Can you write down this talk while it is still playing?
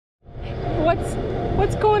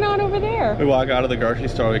what's going on over there? We walk out of the grocery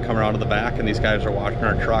store, we come around to the back, and these guys are washing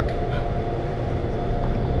our truck.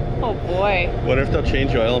 Oh boy. What if they'll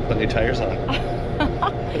change the oil and put new tires on?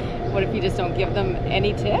 What if you just don't give them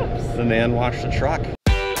any tips? Then they unwash the truck.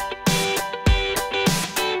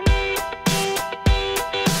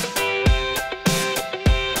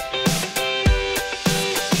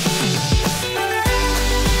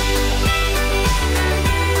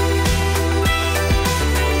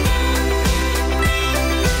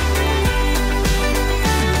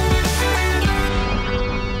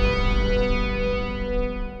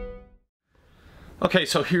 Okay,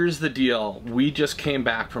 so here's the deal. We just came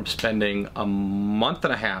back from spending a month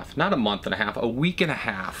and a half, not a month and a half, a week and a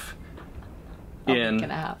half in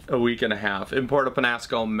Puerto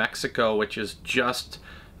Penasco, Mexico, which is just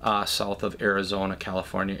south of Arizona,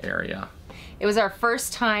 California area. It was our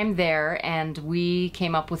first time there, and we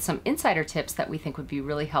came up with some insider tips that we think would be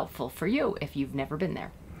really helpful for you if you've never been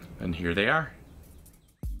there. And here they are.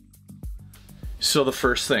 So the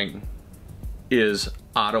first thing is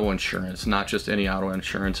auto insurance, not just any auto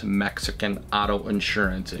insurance, Mexican auto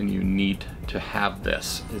insurance, and you need to have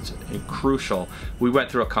this. It's crucial. We went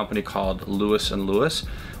through a company called Lewis & Lewis.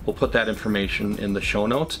 We'll put that information in the show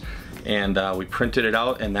notes, and we printed it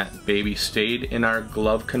out, and that baby stayed in our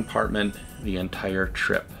glove compartment the entire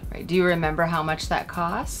trip. Right. Do you remember how much that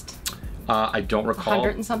cost? I don't recall.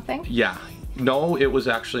 100 and something? Yeah. No, it was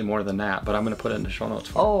actually more than that, but I'm going to put it in the show notes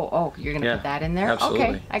for you. Oh, you're going to put that in there? Absolutely.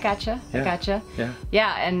 Okay, I gotcha. Yeah. I gotcha. Yeah.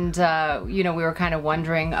 Yeah, and you know, we were kind of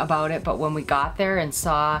wondering about it, but when we got there and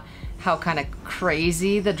saw how kind of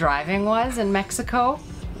crazy the driving was in Mexico,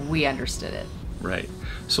 we understood it. Right.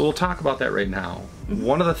 So we'll talk about that right now.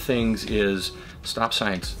 One of the things is stop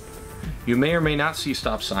signs. You may or may not see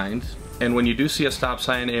stop signs. And when you do see a stop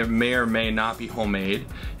sign, it may or may not be homemade,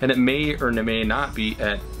 and it may or may not be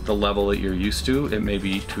at the level that you're used to. It may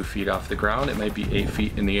be 2 feet off the ground, it may be 8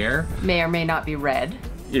 feet in the air. May or may not be red.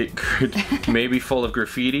 It could may be full of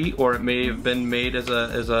graffiti, or it may have been made as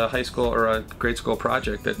a high school or a grade school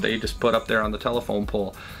project that they just put up there on the telephone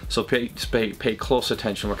pole. So pay close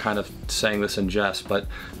attention. We're kind of saying this in jest, but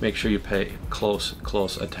make sure you pay close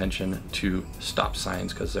attention to stop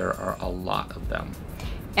signs, because there are a lot of them.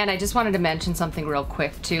 And I just wanted to mention something real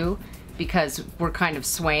quick too, because we're kind of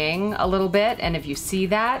swaying a little bit, and if you see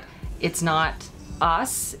that, it's not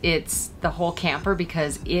us, it's the whole camper,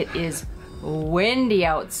 because it is windy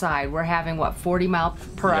outside. We're having, what, 40 mile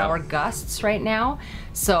per hour gusts right now,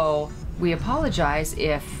 so we apologize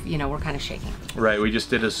if, you know, we're kind of shaking. Right, we just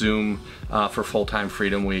did a Zoom for Full-Time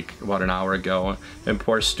Freedom Week about an hour ago, and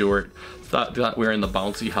poor Stuart thought we were in the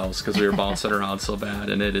bouncy house because we were bouncing around so bad,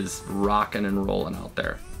 and it is rocking and rolling out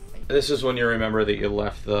there. This is when you remember that you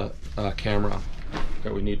left the camera,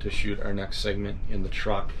 that we need to shoot our next segment in the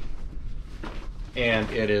truck, and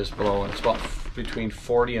it is blowing. It's about between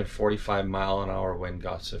 40 and 45 mile an hour wind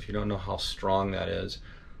gusts. If you don't know how strong that is,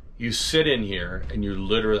 you sit in here and you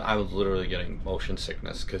literally, I was literally getting motion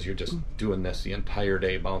sickness, because you're just doing this the entire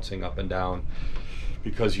day, bouncing up and down,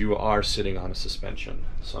 because you are sitting on a suspension.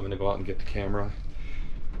 So I'm gonna go out and get the camera.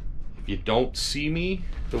 If you don't see me,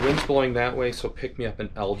 the wind's blowing that way, so pick me up in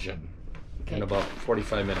Elgin in about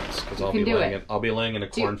 45 minutes, because I'll be laying in a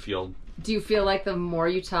cornfield. Do you feel like the more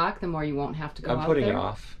you talk, the more you won't have to go out there? I'm putting it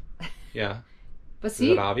off. Yeah. But see,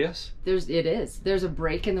 is it obvious? It is. There's a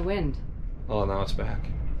break in the wind. Oh, now it's back.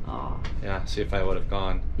 Oh. Yeah, see if I would have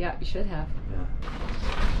gone. Yeah, you should have. Yeah.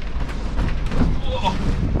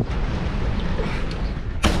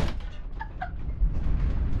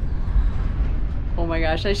 Oh my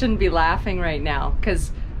gosh, I shouldn't be laughing right now,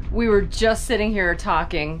 because we were just sitting here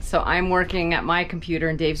talking. So I'm working at my computer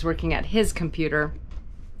and Dave's working at his computer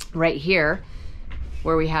right here,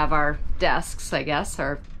 where we have our desks, I guess,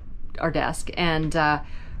 our desk. And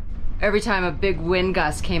every time a big wind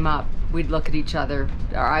gust came up, we'd look at each other.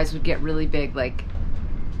 Our eyes would get really big, like,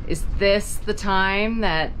 is this the time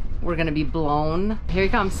that we're gonna be blown? Here he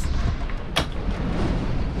comes.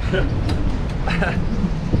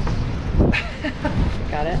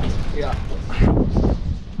 Got it? Yeah.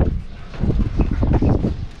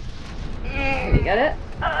 You got it?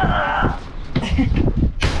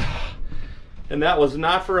 And that was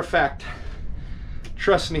not for effect.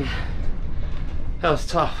 Trust me. That was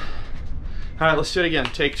tough. All right, let's do it again.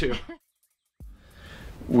 Take 2.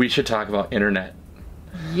 We should talk about internet.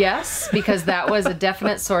 Yes, because that was a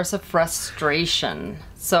definite source of frustration.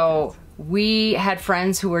 So we had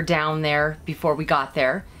friends who were down there before we got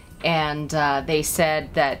there, and they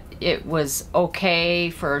said that it was okay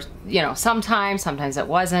for, you know, sometimes it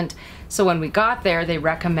wasn't. So when we got there, they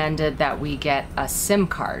recommended that we get a SIM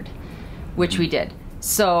card, which we did.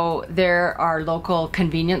 So there are local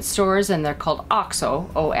convenience stores, and they're called OXXO,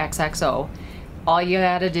 O-X-X-O. All you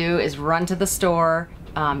gotta do is run to the store,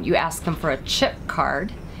 you ask them for a chip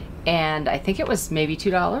card, and I think it was maybe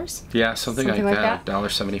 $2. Yeah, something like that.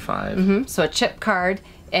 $1.75. Mm-hmm. So a chip card,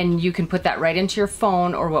 and you can put that right into your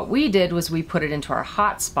phone, or what we did was we put it into our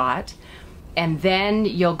hotspot, and then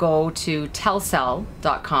you'll go to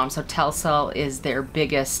Telcel.com. So Telcel is their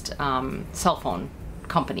biggest cell phone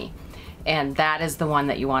company, and that is the one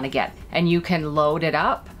that you want to get. And you can load it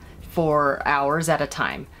up for hours at a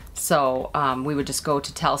time. So we would just go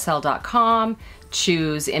to Telcel.com,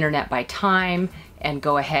 choose internet by time, and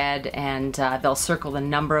go ahead, and they'll circle the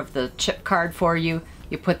number of the chip card for you.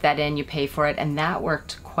 You put that in, you pay for it, and that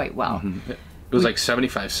worked quite well. Mm-hmm. It was like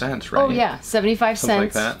 75 cents, right? Oh yeah, 75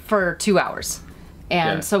 Something cents like that. for 2 hours.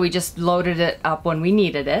 And so we just loaded it up when we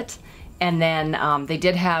needed it. And then they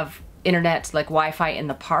did have internet, like Wi-Fi in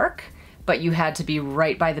the park, but you had to be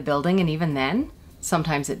right by the building, and even then,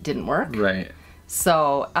 sometimes it didn't work. Right.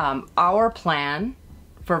 So our plan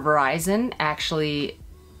for Verizon actually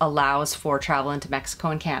allows for travel into Mexico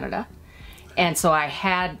and Canada. And so I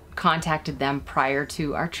had contacted them prior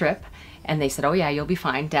to our trip, and they said, oh yeah, you'll be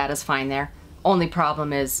fine. Data's fine there. Only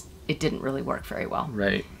problem is it didn't really work very well.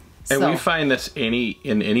 Right. And we find this in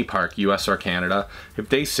any park, US or Canada, if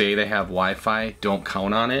they say they have Wi-Fi, don't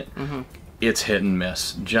count on it. Mm-hmm. It's hit and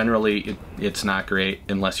miss. Generally, it's not great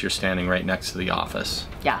unless you're standing right next to the office.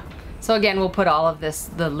 Yeah. So again, we'll put all of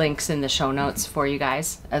the links in the show notes for you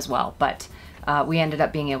guys as well. But we ended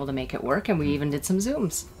up being able to make it work, and we even did some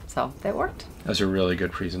Zooms. So that worked. That was a really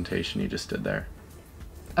good presentation you just did there.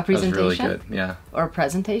 A presentation? That was really good, yeah. Or a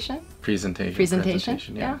presentation?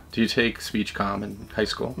 Presentation, yeah. Do you take speech comm in high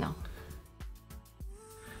school? No.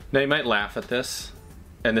 Now you might laugh at this,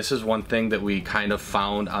 and this is one thing that we kind of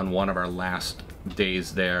found on one of our last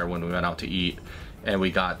days there when we went out to eat, and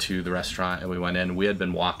we got to the restaurant and we went in. We had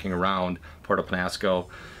been walking around Puerto Penasco,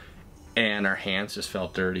 and our hands just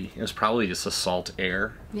felt dirty. It was probably just the salt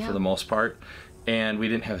air for the most part, and we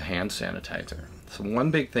didn't have hand sanitizer. So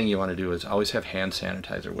one big thing you want to do is always have hand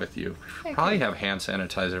sanitizer with you. Probably have hand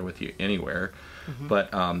sanitizer with you anywhere,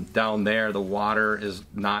 but down there the water is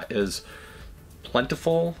not as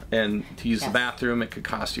plentiful, and to use the bathroom it could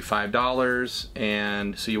cost you $5,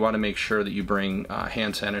 and so you want to make sure that you bring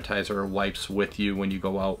hand sanitizer or wipes with you when you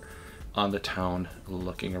go out on the town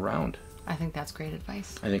looking around. I think that's great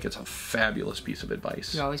advice. I think it's a fabulous piece of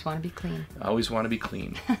advice. You always want to be clean. I always want to be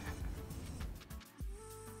clean.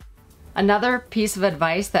 Another piece of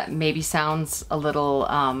advice that maybe sounds a little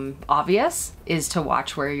obvious is to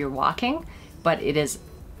watch where you're walking, but it is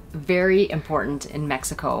very important in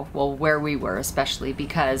Mexico, well, where we were especially,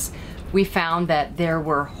 because we found that there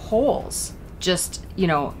were holes, just, you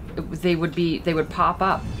know, they would pop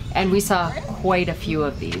up, and we saw quite a few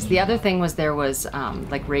of these. The other thing was there was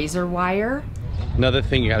like razor wire. Another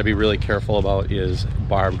thing you got to be really careful about is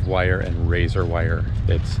barbed wire and razor wire.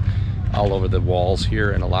 It's all over the walls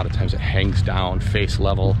here, and a lot of times it hangs down face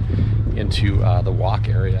level into the walk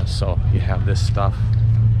area. So you have this stuff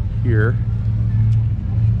here,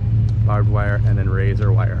 barbed wire and then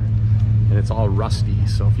razor wire, and it's all rusty.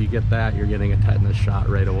 So if you get that, you're getting a tetanus shot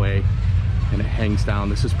right away, and it hangs down.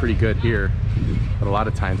 This is pretty good here, but a lot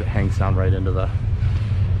of times it hangs down right into the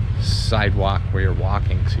sidewalk where you're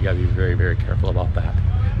walking. So you got to be very, very careful about that.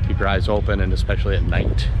 Keep your eyes open, and especially at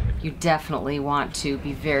night. You definitely want to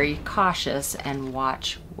be very cautious and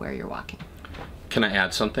watch where you're walking. Can I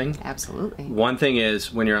add something? Absolutely. One thing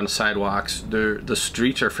is, when you're on the sidewalks, the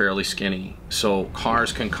streets are fairly skinny, so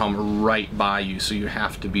cars can come right by you, so you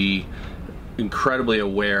have to be incredibly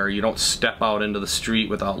aware. You don't step out into the street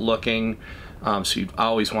without looking, so you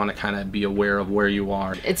always want to kind of be aware of where you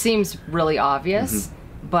are. It seems really obvious,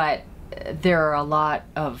 but there are a lot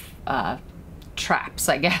of traps,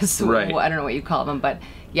 I guess. Right. I don't know what you call them, but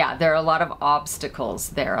yeah, there are a lot of obstacles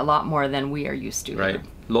there, a lot more than we are used to. Right. Here.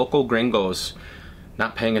 Local gringos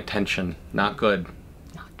not paying attention, not good.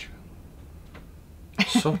 Not true.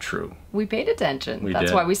 So true. We paid attention. We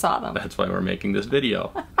That's did. why we saw them. That's why we're making this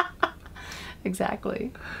video.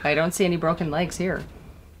 Exactly. I don't see any broken legs here.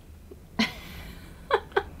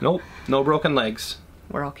 Nope, no broken legs.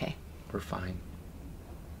 We're okay. We're fine.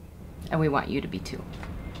 And we want you to be too.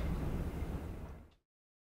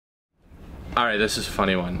 All right, this is a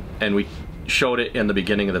funny one, and we showed it in the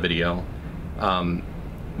beginning of the video.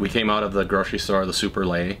 We came out of the grocery store, the Super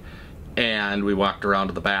Lay, and we walked around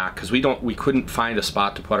to the back because we couldn't find a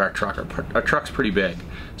spot to put our truck. Our truck's pretty big,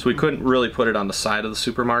 so we couldn't really put it on the side of the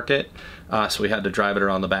supermarket. So we had to drive it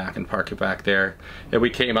around the back and park it back there. And we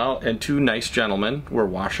came out, and two nice gentlemen were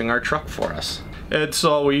washing our truck for us. And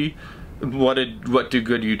so we what do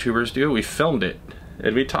good YouTubers do? We filmed it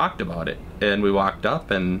and we talked about it, and we walked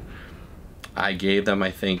up and I gave them,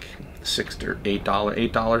 I think, $6 or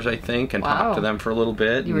 $8, I think, and talked to them for a little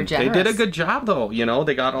bit. You were generous. They did a good job, though. You know,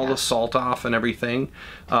 they got all the salt off and everything.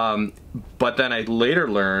 But then I later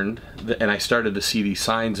learned, and I started to see these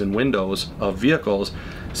signs in windows of vehicles,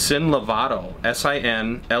 Sin Lavado,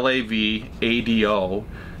 SINLAVADO.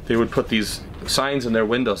 They would put these signs in their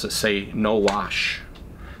windows that say no wash.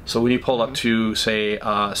 So when you pull up to, say,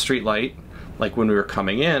 a street light, like when we were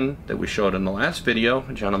coming in, that we showed in the last video,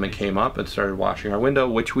 a gentleman came up and started washing our window,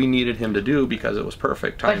 which we needed him to do because it was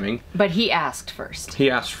perfect timing. But he asked first.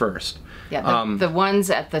 He asked first. Yeah, the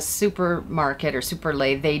ones at the supermarket or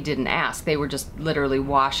Superlay, they didn't ask. They were just literally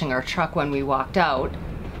washing our truck when we walked out.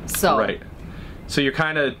 So right. So you're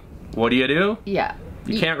kind of, what do you do? Yeah.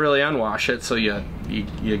 You can't really unwash it, so you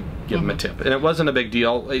give them a tip. And it wasn't a big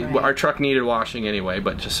deal. Right. Our truck needed washing anyway,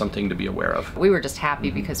 but just something to be aware of. We were just happy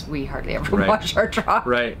because we hardly ever wash our truck.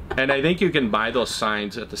 Right. And I think you can buy those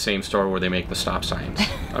signs at the same store where they make the stop signs.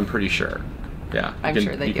 I'm pretty sure. Yeah. I'm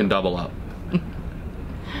sure they do. You can double up.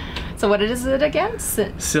 So what is it again?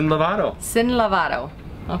 Sin Lavado. Sin Lavado.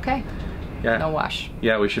 Okay. Yeah. No wash.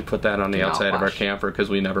 Yeah, we should put that on the outside of our camper because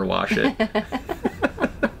we never wash it.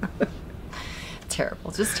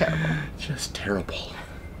 Terrible. Just terrible. Just terrible.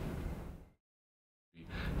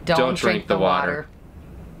 Don't drink the water.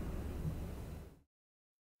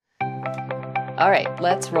 All right,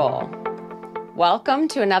 let's roll. Welcome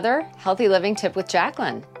to another Healthy Living Tip with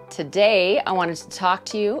Jacqueline. Today, I wanted to talk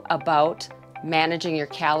to you about managing your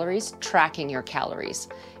calories, tracking your calories.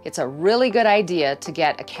 It's a really good idea to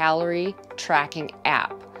get a calorie tracking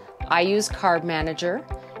app. I use Carb Manager,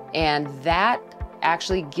 and that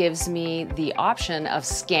actually gives me the option of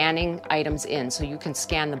scanning items in. So you can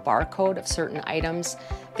scan the barcode of certain items.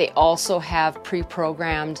 They also have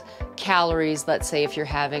pre-programmed calories, let's say if you're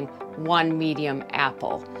having one medium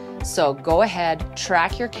apple. So go ahead,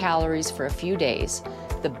 track your calories for a few days.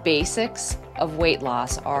 The basics of weight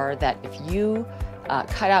loss are that if you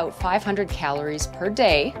cut out 500 calories per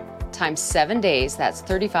day times 7 days, that's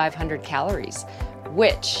 3,500 calories,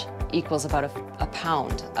 which equals about a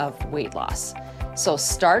pound of weight loss. So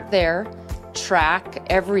start there, track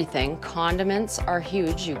everything. Condiments are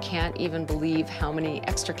huge. You can't even believe how many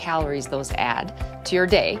extra calories those add to your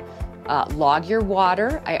day. Log your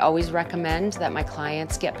water. I always recommend that my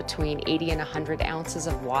clients get between 80 and 100 ounces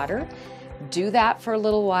of water. Do that for a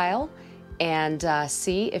little while and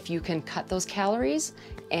see if you can cut those calories,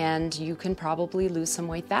 and you can probably lose some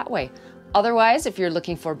weight that way. Otherwise, if you're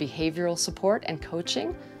looking for behavioral support and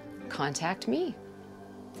coaching, contact me.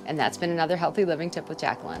 And that's been another Healthy Living Tip with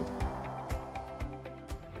Jacqueline.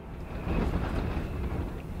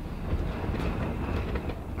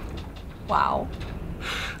 Wow.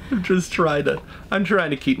 I'm trying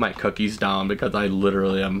to keep my cookies down because I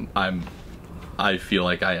literally I feel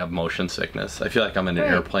like I have motion sickness. I feel like I'm in an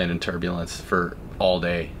airplane in turbulence for all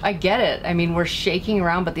day. I get it. I mean, we're shaking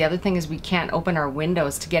around, but the other thing is we can't open our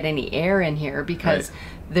windows to get any air in here because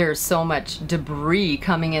there's so much debris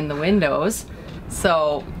coming in the windows.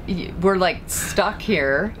 So we're like stuck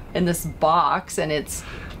here in this box, and it's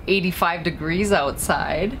 85 degrees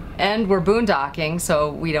outside, and we're boondocking,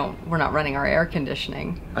 so we're not running our air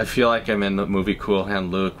conditioning. I feel like I'm in the movie Cool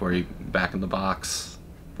Hand Luke, where you back in the box,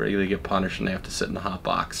 where you get punished and they have to sit in the hot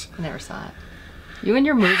box. I never saw it. You and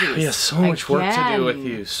your movies. We have so much work to do with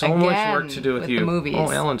you. So much work to do with you. The movies. Oh,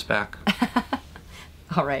 Ellen's back.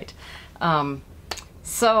 All right.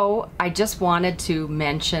 So I just wanted to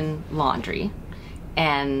mention laundry.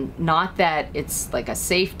 And not that it's like a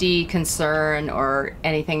safety concern or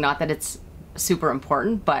anything, not that it's super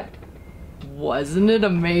important, but wasn't it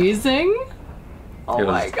amazing? Oh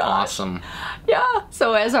my gosh. Awesome. Yeah.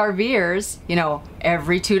 So as RVers, you know,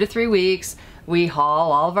 every 2 to 3 weeks, we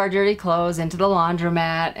haul all of our dirty clothes into the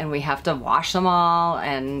laundromat, and we have to wash them all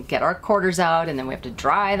and get our quarters out, and then we have to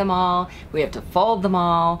dry them all. We have to fold them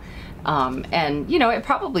all. And, you know, it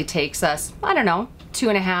probably takes us, I don't know,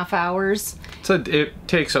 2.5 hours. So it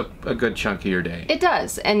takes up a good chunk of your day. It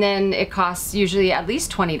does. And then it costs usually at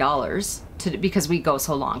least $20 because we go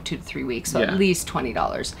so long, 2 to 3 weeks, so at least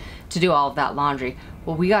 $20 to do all of that laundry.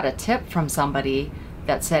 Well, we got a tip from somebody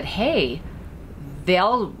that said, hey,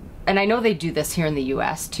 and I know they do this here in the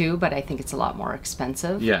US too, but I think it's a lot more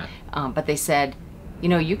expensive. Yeah. But they said, you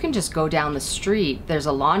know, you can just go down the street, there's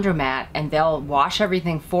a laundromat, and they'll wash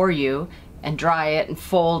everything for you and dry it and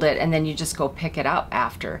fold it, and then you just go pick it up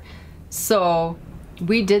after. So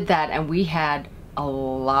we did that, and we had a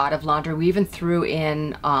lot of laundry. We even threw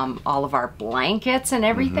in all of our blankets and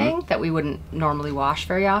everything that we wouldn't normally wash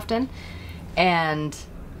very often. And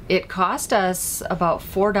it cost us about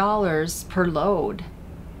 $4 per load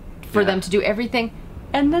for them to do everything.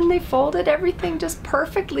 And then they folded everything just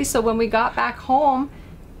perfectly. So when we got back home,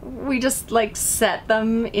 we just like set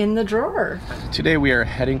them in the drawer. Today we are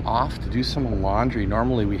heading off to do some laundry.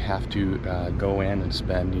 Normally we have to go in and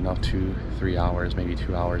spend, you know, 2-3 hours, maybe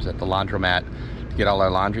 2 hours at the laundromat to get all our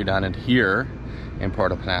laundry done. And here in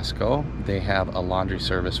Puerto Penasco, they have a laundry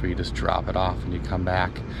service where you just drop it off and you come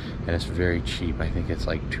back, and it's very cheap. I think it's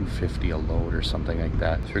like $2.50 a load or something like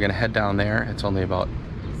that. So we're gonna head down there. It's only about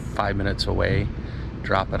 5 minutes away.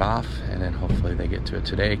 Drop it off, and then hopefully they get to it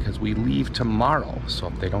today, because we leave tomorrow. So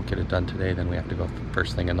if they don't get it done today, then we have to go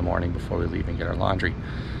first thing in the morning before we leave and get our laundry.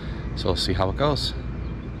 So we'll see how it goes.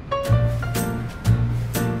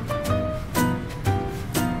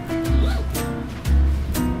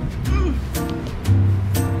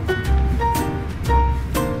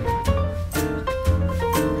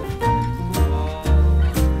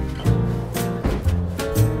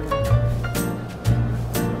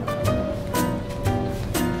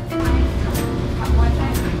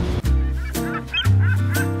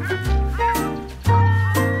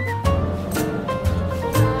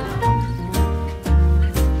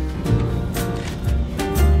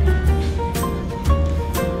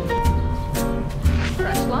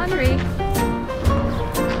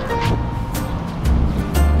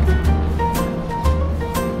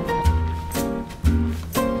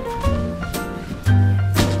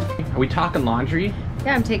 Are we talking laundry?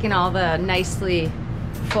 Yeah, I'm taking all the nicely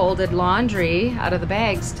folded laundry out of the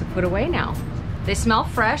bags to put away now. They smell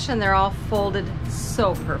fresh and they're all folded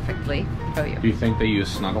so perfectly. Show you. Do you think they use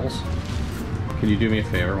Snuggles? Can you do me a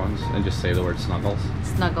favor once and just say the word Snuggles?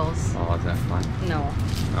 Snuggles. Oh, is that fun? No.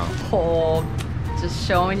 Oh. Oh, just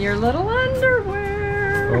showing your little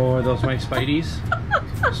underwear. Oh, are those my Spideys?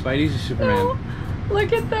 Spideys or Superman? No.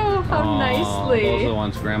 Look at those, how oh, nicely. Those are the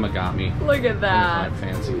ones Grandma got me. Look at that.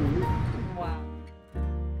 Fancy. Wow.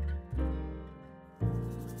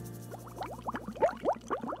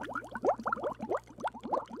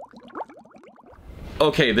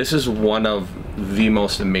 Okay, this is one of the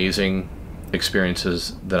most amazing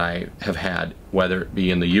experiences that I have had, whether it be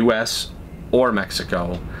in the US or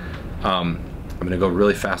Mexico. I'm gonna go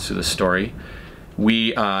really fast through the story.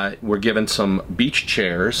 We were given some beach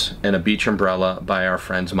chairs and a beach umbrella by our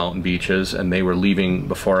friends Mountain Beaches, and they were leaving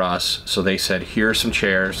before us, so they said, here are some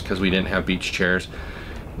chairs, because we didn't have beach chairs.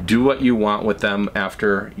 Do what you want with them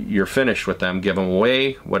after you're finished with them. Give them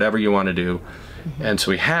away, whatever you want to do. Mm-hmm. And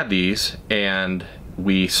so we had these, and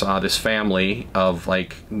we saw this family of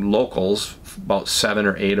like locals, about 7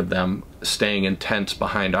 or 8 of them, staying in tents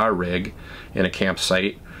behind our rig in a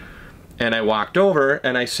campsite. And I walked over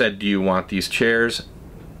and I said, do you want these chairs?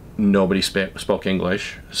 Nobody spoke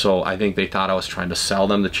English, so I think they thought I was trying to sell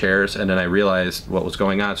them the chairs, and then I realized what was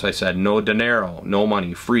going on, so I said, no dinero, no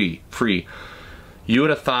money, free, free. You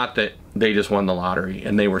would have thought that they just won the lottery,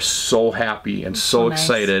 and they were so happy and so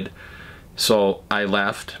excited. Nice. So I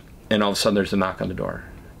left, and all of a sudden there's a knock on the door,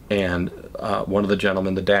 and one of the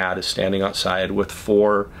gentlemen, the dad, is standing outside with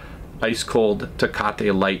 4 ice cold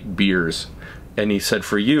Tecate light beers, and he said,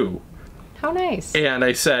 for you. How nice. And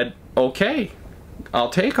I said, okay, I'll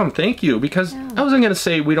take them, thank you, because I wasn't going to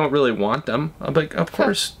say we don't really want them. I'm like, of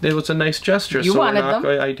course, it was a nice gesture. You wanted them.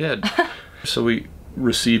 I did. So we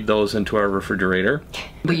received those into our refrigerator.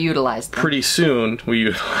 We utilized them. Pretty soon, we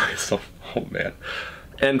utilized them. Oh, man.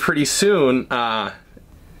 And pretty soon,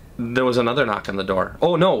 there was another knock on the door.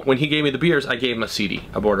 Oh, no, when he gave me the beers, I gave him a CD,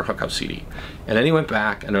 a border hookup CD. And then he went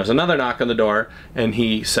back, and there was another knock on the door, and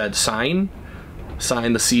he said, sign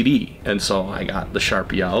the CD. And so I got the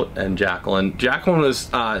Sharpie out, and Jacqueline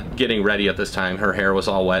was getting ready at this time. Her hair was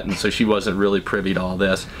all wet, and so she wasn't really privy to all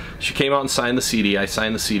this. She came out and signed the CD. I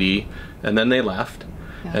signed the CD, and then they left.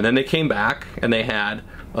 Yeah. And then they came back, and they had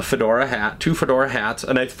a fedora hat, 2 fedora hats,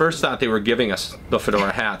 and I first thought they were giving us the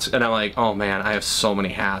fedora hats, and I'm like, oh man, I have so many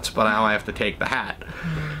hats, but now I have to take the hat.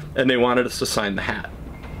 And they wanted us to sign the hat,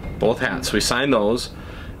 both hats. So we signed those.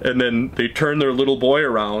 And then they turned their little boy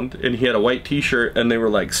around, and he had a white t-shirt, and they were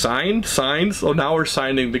like, signed? So now we're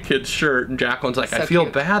signing the kid's shirt, and Jacqueline's like, so I feel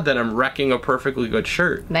bad that I'm wrecking a perfectly good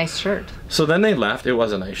shirt. Nice shirt. So then they left. It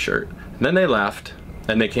was a nice shirt. And then they left,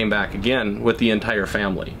 and they came back again with the entire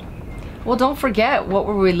family. Well, don't forget, what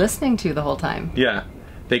were we listening to the whole time? Yeah.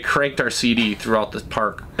 They cranked our CD throughout the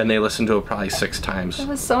park, and they listened to it probably 6 times. It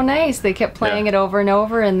was so nice. They kept playing it over and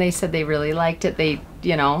over, and they said they really liked it. They,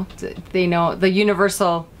 you know, they know the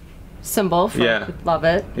universal symbol for love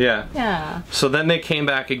it. Yeah. Yeah. So then they came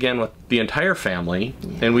back again with the entire family,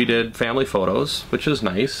 and we did family photos, which is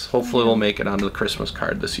nice. Hopefully we'll make it onto the Christmas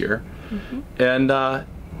card this year. And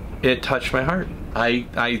it touched my heart.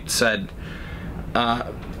 I said the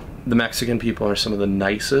Mexican people are some of the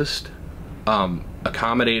nicest,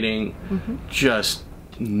 accommodating, just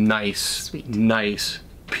nice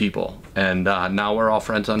people. And now we're all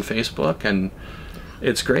friends on Facebook, and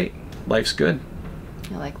it's great. Life's good.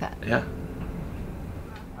 I like that. Yeah.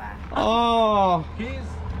 Oh,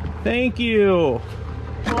 thank you.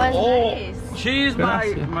 It was nice. She's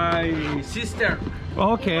my sister.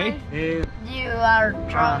 Okay. You are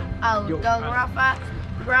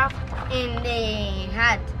autograph in the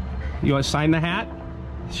hat. You want to sign the hat?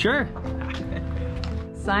 Sure.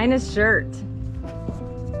 Sign his shirt.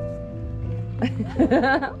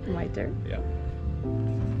 My turn. Yeah.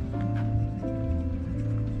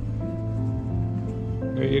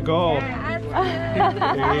 There you go.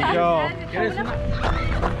 There you go.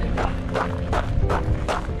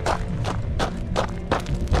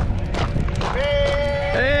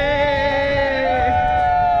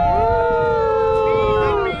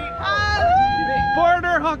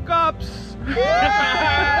 Border hookups.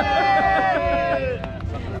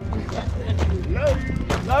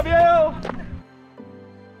 Love you.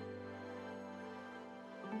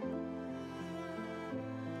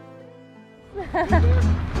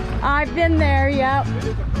 I've been there, yep.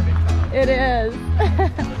 It is.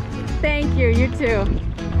 Thank you, you too.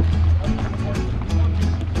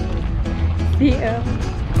 See you.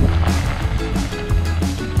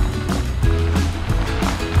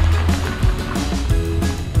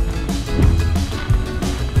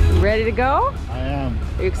 Ready to go? I am.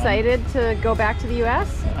 Are you excited to go back to the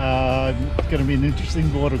U.S.? It's going to be an interesting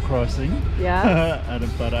border crossing. Yeah.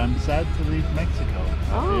 But I'm sad to leave Mexico.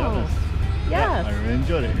 I'll be honest. Yes. I really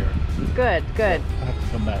enjoyed it here. Good, good. I have to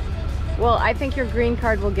come back. Well, I think your green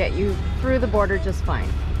card will get you through the border just fine.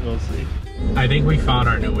 We'll see. I think we found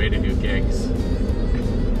our new way to do gigs.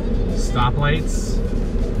 Stoplights.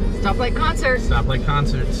 Stoplight concert. Stoplight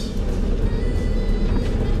concerts.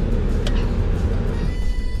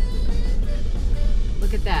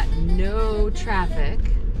 Look at that. No traffic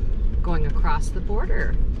going across the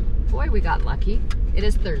border. Boy, we got lucky. It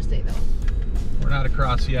is Thursday though. We're not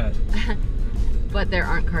across yet. But there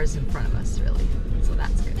aren't cars in front of us really. So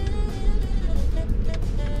that's good.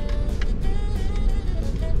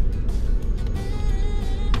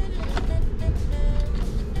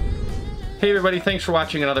 Hey everybody, thanks for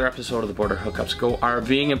watching another episode of the Border Hookups Go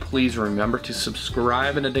RVing, and please remember to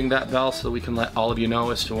subscribe and to ding that bell so that we can let all of you know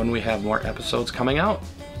as to when we have more episodes coming out.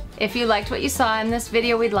 If you liked what you saw in this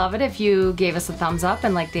video, we'd love it if you gave us a thumbs up,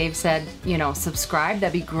 and like Dave said, you know, subscribe,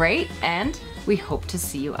 that'd be great, and we hope to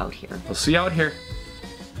see you out here. We'll see you out here.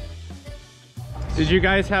 Did you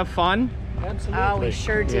guys have fun? Absolutely. Oh, we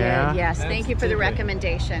sure did. Yeah. Yes, thank you for the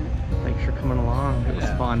recommendation. Thanks for coming along. It was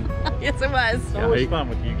fun. Yes, it was. It's always fun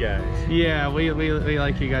with you guys. Yeah, we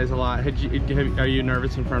like you guys a lot. Are you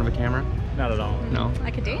nervous in front of a camera? Not at all. No. I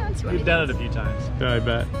could dance. We've done it a few times. Yeah, I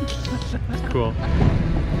bet. Cool.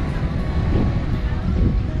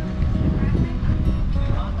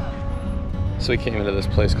 So we came into this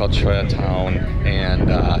place called Town, and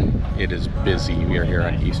it is busy. We are here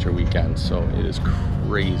on Easter weekend, so it is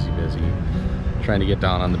crazy busy. Trying to get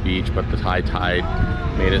down on the beach, but the high tide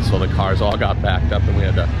made it so the cars all got backed up and we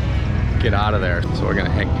had to get out of there. So we're gonna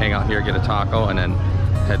hang out here, get a taco, and then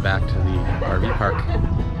head back to the RV park.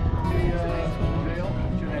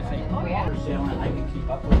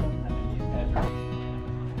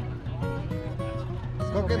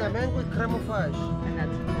 Coconut mango with camouflage. And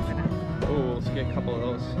that's coconut. Oh, let's get a couple of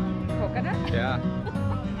those. Coconut? Yeah.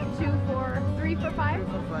 3 for $5?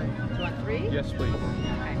 $5. Do you want 3? Yes, please.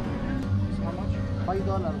 Okay. How much?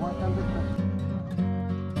 $5, 100 pesos.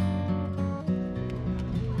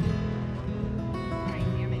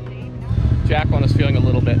 Jacqueline is feeling a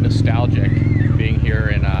little bit nostalgic being here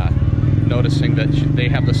and noticing that they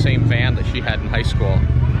have the same van that she had in high school.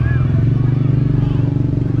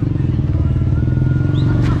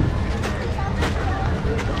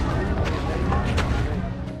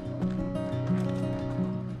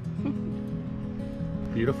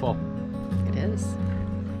 Beautiful. It is.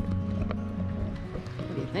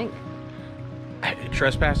 What do you think?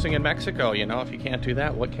 Trespassing in Mexico, you know, if you can't do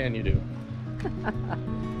that, what can you do?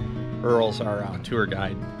 Earl's our tour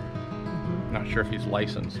guide. Not sure if he's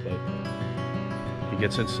licensed, but he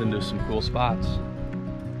gets us into some cool spots.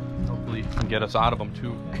 Hopefully he can get us out of them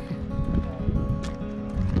too.